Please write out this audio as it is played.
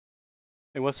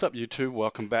Hey, what's up, YouTube?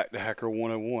 Welcome back to Hacker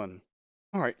 101.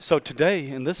 All right, so today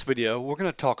in this video, we're going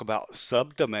to talk about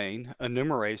subdomain,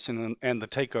 enumeration, and the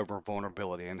takeover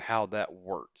vulnerability and how that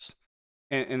works.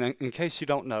 And in case you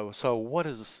don't know, so what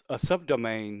is a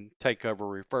subdomain takeover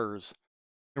refers?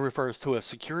 It refers to a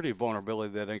security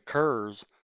vulnerability that occurs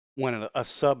when a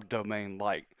subdomain,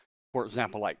 like, for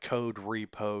example, like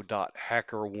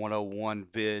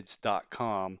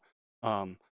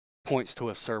coderepo.hacker101vids.com, points to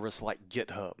a service like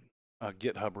GitHub, a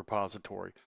GitHub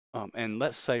repository. And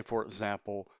let's say, for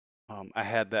example, I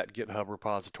had that GitHub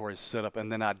repository set up and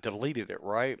then I deleted it,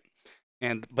 right?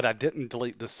 But I didn't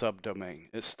delete the subdomain.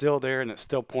 It's still there and it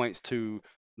still points to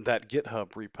that GitHub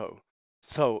repo.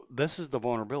 So this is the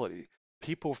vulnerability.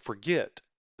 People forget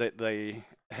that they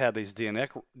have these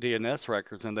DNS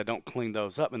records and they don't clean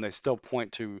those up and they still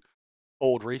point to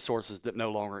old resources that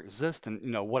no longer exist. And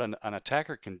what an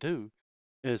attacker can do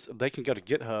is they can go to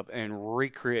GitHub and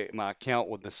recreate my account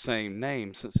with the same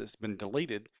name since it's been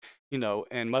deleted.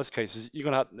 In most cases, you're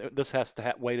gonna this has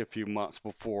to wait a few months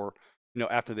before,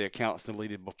 after the account's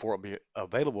deleted before it'll be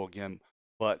available again.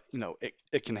 But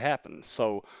it can happen.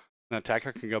 So an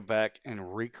attacker can go back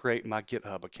and recreate my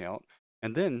GitHub account,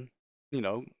 and then you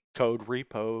know code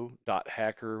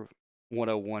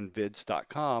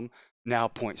repo.hacker101vids.com now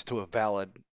points to a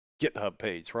valid GitHub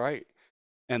page, right?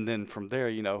 And then from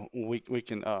there, we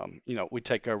can we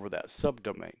take over that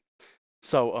subdomain.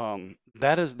 So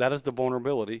that is the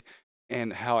vulnerability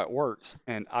and how it works.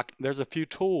 And there's a few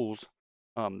tools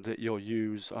that you'll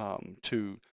use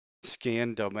to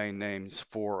scan domain names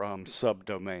for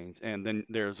subdomains. And then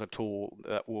there's a tool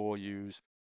that we'll use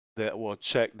that will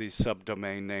check these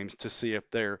subdomain names to see if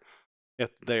they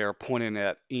are pointing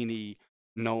at any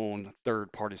known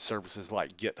third-party services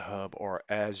like GitHub or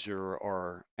Azure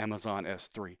or Amazon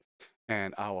S3.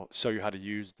 And I will show you how to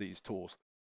use these tools.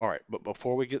 All right, but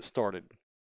before we get started,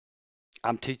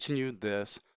 I'm teaching you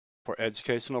this for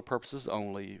educational purposes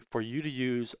only, for you to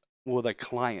use with a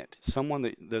client,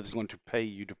 someone that's going to pay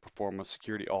you to perform a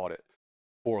security audit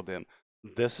for them.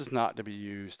 This is not to be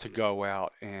used to go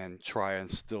out and try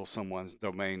and steal someone's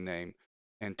domain name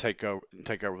and take over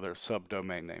their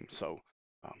subdomain name. So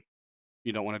um,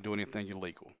 you don't want to do anything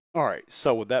illegal. All right.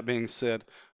 So with that being said,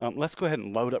 let's go ahead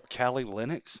and load up Kali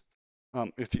Linux.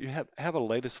 If you have a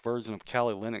latest version of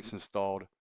Kali Linux installed,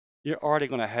 you're already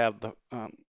going to have the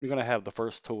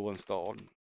first tool installed.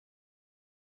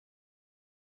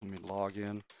 Let me log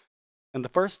in. And the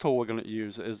first tool we're going to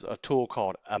use is a tool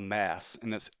called Amass,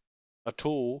 and it's a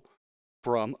tool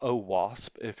from OWASP.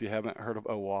 If you haven't heard of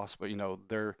OWASP, but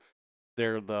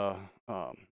they're the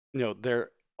they're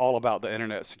all about the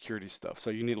internet security stuff. So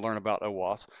you need to learn about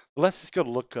OWASP. But let's just go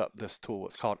look up this tool.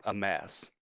 It's called Amass.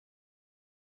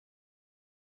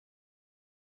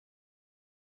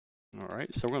 All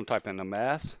right, so we're going to type in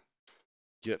Amass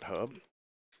GitHub,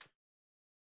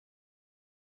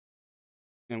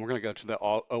 and we're going to go to the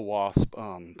OWASP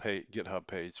GitHub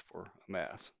page for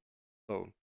Amass. So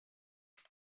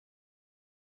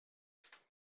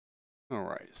all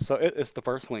right, so it's the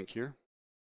first link here.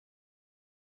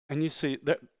 And you see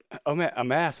that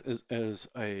Amass is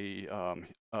a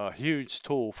huge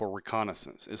tool for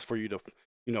reconnaissance. It's for you to,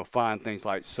 find things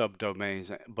like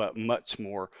subdomains, but much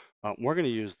more. We're going to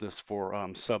use this for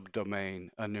subdomain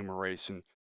enumeration,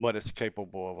 but it's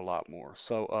capable of a lot more.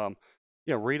 So,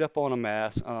 yeah, read up on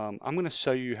Amass. I'm going to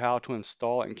show you how to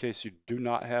install it in case you do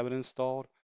not have it installed.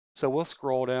 So we'll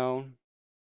scroll down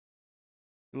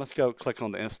and let's go click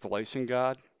on the installation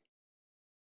guide.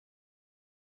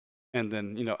 And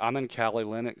then, I'm in Kali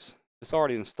Linux. It's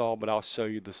already installed, but I'll show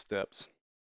you the steps.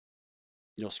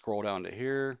 You'll scroll down to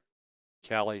here,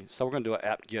 Kali. So we're going to do an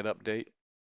apt-get update.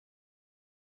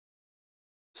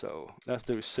 So let's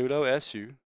do sudo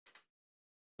su.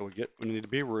 So we need to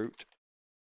be root.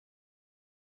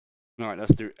 All right,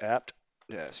 let's do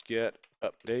apt-get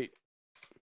update.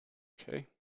 Okay.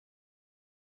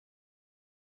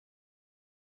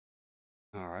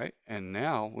 All right, and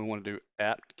now we want to do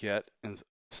apt-get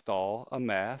install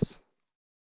Amass.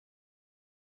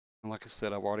 And like I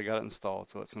said, I've already got it installed,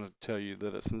 so it's going to tell you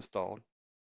that it's installed.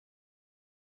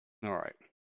 All right.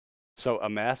 So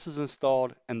Amass is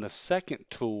installed, and the second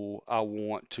tool I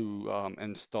want to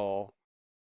install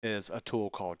is a tool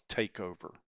called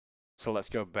Takeover. So let's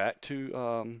go back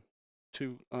to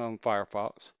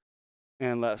Firefox,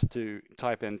 and let's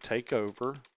type in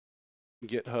Takeover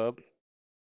GitHub,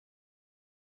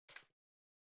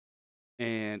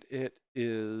 and it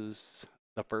is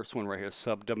the first one right here,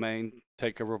 Subdomain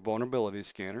Takeover Vulnerability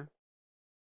Scanner.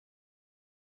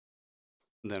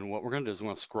 And then what we're going to do is we're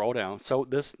going to scroll down. So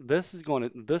this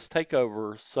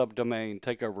takeover subdomain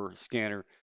takeover scanner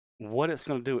what it's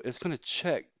going to do, it's going to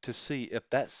check to see if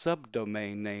that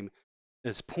subdomain name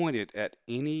is pointed at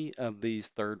any of these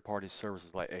third-party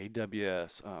services like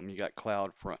AWS, you got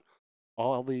CloudFront,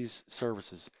 all these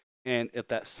services. And if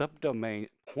that subdomain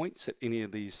points at any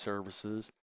of these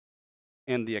services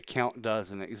and the account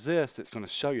doesn't exist, it's going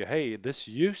to show you, hey, this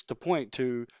used to point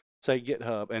to, say,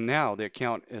 GitHub, and now the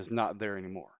account is not there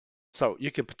anymore. So you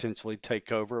could potentially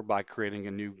take over by creating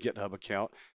a new GitHub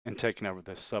account and taking over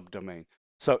this subdomain.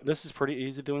 So this is pretty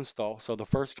easy to install. So the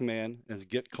first command is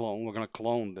git clone. We're going to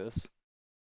clone this.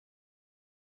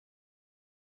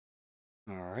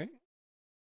 All right.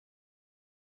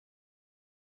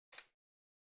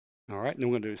 All right. Then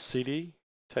we're going to do cd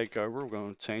takeover. We're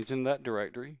going to change in that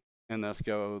directory. And let's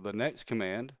go the next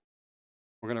command.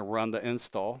 We're going to run the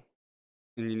install.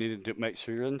 And you need to make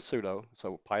sure you're in sudo.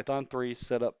 So Python 3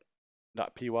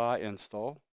 setup.py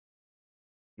install.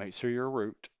 Make sure you're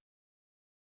root.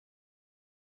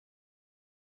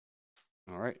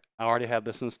 All right. I already have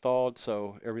this installed,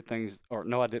 so everything's, or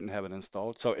no, I didn't have it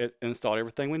installed. So it installed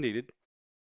everything we needed.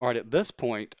 All right. At this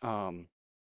point,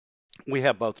 we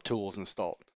have both tools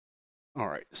installed. All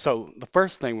right. So the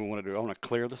first thing we want to do, I want to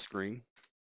clear the screen.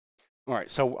 All right.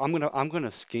 So I'm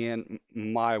gonna scan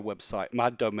my website, my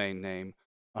domain name,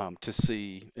 to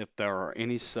see if there are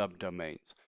any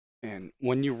subdomains. And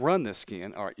when you run this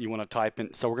scan, all right, you want to type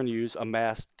in, so we're going to use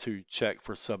amass to check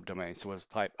for subdomains. So let's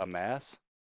type amass,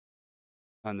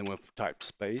 and then we'll type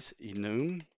space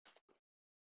enum.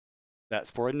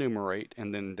 That's for enumerate,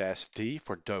 and then dash D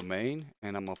for domain.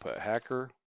 And I'm going to put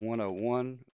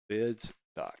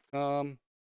hacker101vids.com,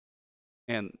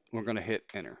 and we're going to hit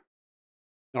enter.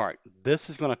 All right, this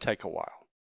is going to take a while.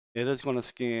 It is going to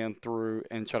scan through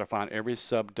and try to find every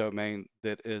subdomain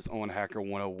that is on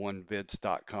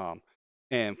hacker101vids.com.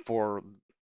 And for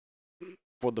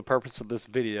the purpose of this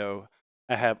video,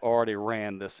 I have already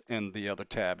ran this in the other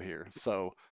tab here.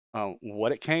 So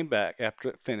what it came back after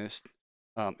it finished,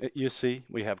 you see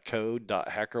we have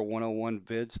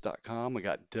code.hacker101vids.com. We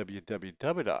got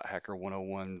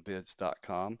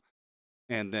www.hacker101vids.com,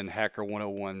 and then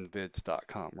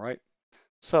hacker101vids.com, right?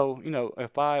 So,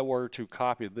 if I were to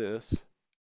copy this,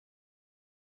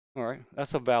 all right,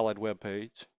 that's a valid web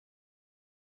page.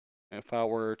 If I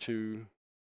were to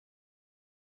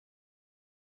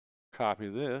copy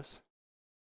this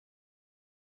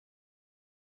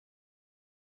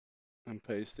and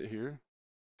paste it here,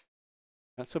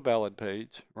 that's a valid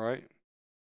page, right?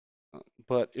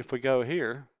 But if we go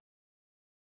here,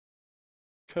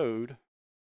 code,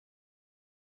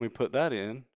 we put that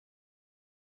in,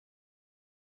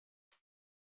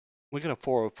 we get a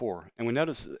 404, and we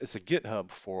notice it's a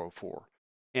GitHub 404.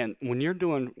 And when you're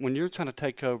trying to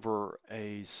take over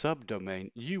a subdomain,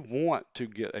 you want to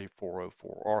get a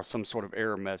 404 or some sort of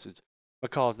error message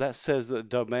because that says that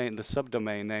the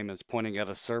subdomain name is pointing at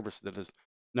a service that is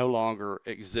no longer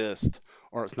exist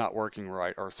or it's not working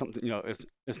right or something,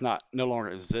 it's not no longer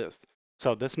exists.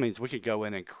 So this means we could go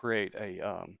in and create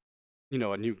a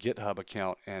new GitHub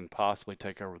account and possibly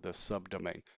take over this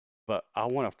subdomain. But I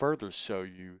want to further show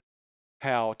you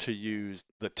how to use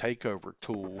the takeover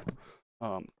tool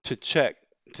to check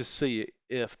to see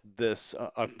if this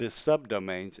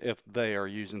subdomains, if they are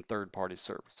using third-party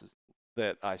services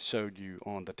that I showed you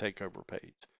on the takeover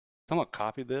page. So I'm going to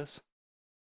copy this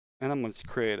and I'm going to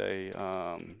create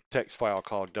a text file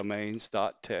called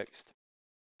domains.txt.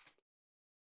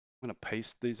 I'm going to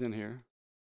paste these in here.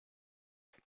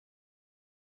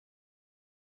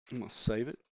 I'm going to save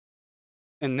it.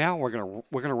 And now we're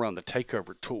gonna run the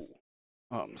takeover tool.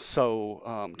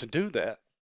 To do that,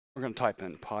 we're gonna type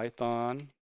in Python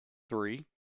 3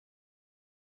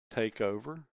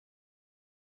 takeover.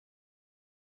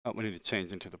 Oh, we need to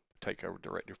change into the takeover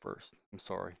directory first. I'm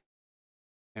sorry.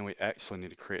 And we actually need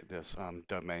to create this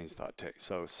domains.txt.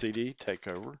 So cd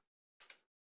takeover.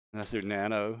 And let's do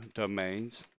nano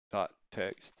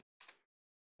domains.txt.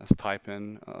 Let's type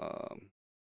in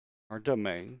our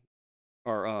domain,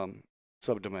 our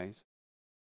subdomains.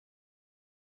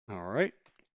 All right.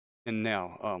 And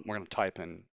now we're going to type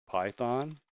in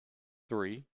Python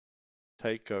 3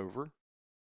 takeover.py.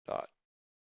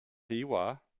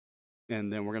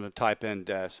 And then we're going to type in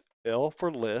 -l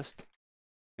for list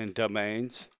and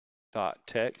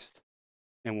domains.txt.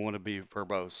 And we want to be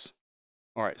verbose.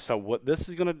 All right, so what this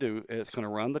is going to do is it's going to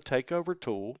run the takeover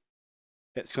tool.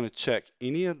 It's going to check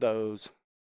any of those.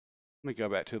 Let me go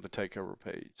back to the takeover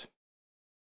page.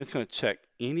 It's going to check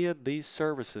any of these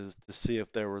services to see if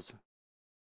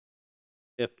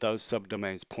if those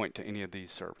subdomains point to any of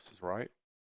these services, right?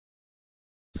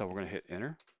 So we're going to hit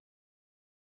enter,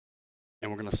 and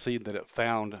we're going to see that it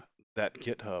found that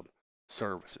GitHub.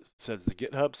 services. It says the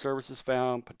GitHub services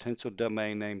found, potential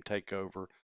domain name takeover,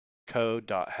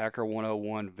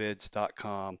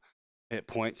 code.hacker101vids.com. It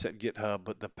points at GitHub,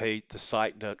 but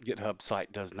GitHub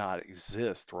site does not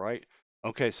exist, right?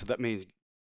 Okay, so that means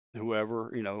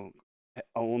whoever,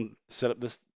 set up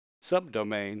this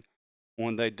subdomain,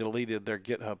 when they deleted their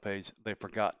GitHub page, they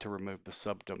forgot to remove the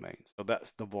subdomain. So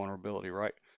that's the vulnerability,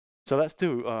 right? So let's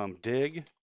do dig,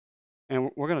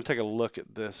 and we're going to take a look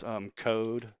at this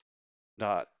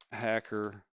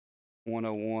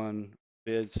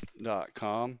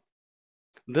code.hacker101vids.com.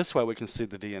 This way we can see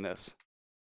the DNS.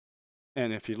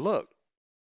 And if you look,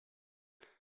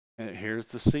 and here's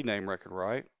the CNAME record,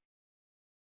 right?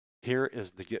 Here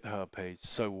is the GitHub page.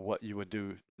 So what you would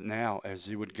do now is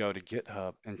you would go to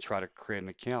GitHub and try to create an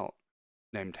account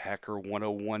named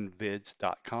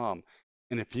hacker101vids.com.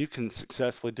 And if you can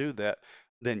successfully do that,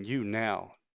 then you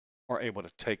now are able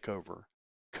to take over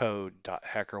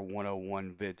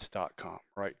code.hacker101vids.com,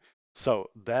 right? So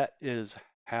that is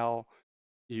how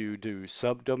you do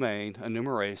subdomain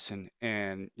enumeration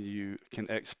and you can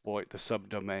exploit the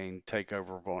subdomain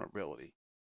takeover vulnerability.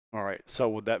 All right. So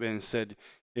with that being said,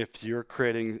 if you're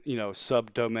creating,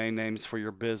 subdomain names for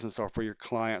your business or for your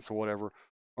clients or whatever,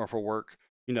 or for work,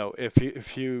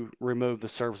 if you remove the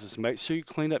services, make sure you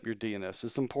clean up your DNS.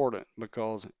 It's important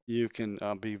because you can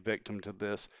be victim to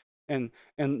this. And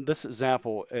and this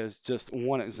example is just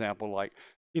one example. Like,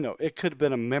 it could have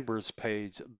been a members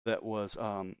page that was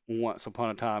once upon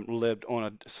a time lived on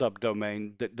a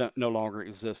subdomain that no longer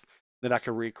exists that I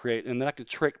could recreate, and then I could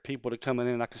trick people to come in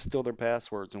and I could steal their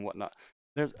passwords and whatnot.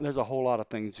 There's a whole lot of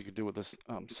things you could do with this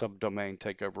subdomain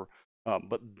takeover,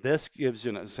 but this gives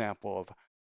you an example of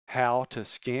how to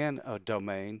scan a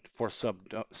domain for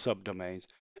subdomains,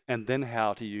 and then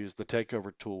how to use the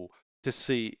takeover tool to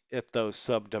see if those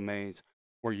subdomains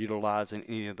were utilizing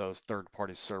any of those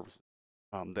third-party services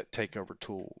that takeover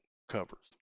tool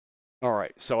covers. All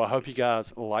right, so I hope you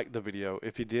guys liked the video.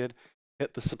 If you did,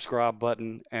 hit the subscribe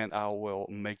button and I will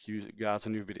make you guys a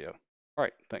new video. All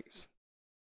right, thanks.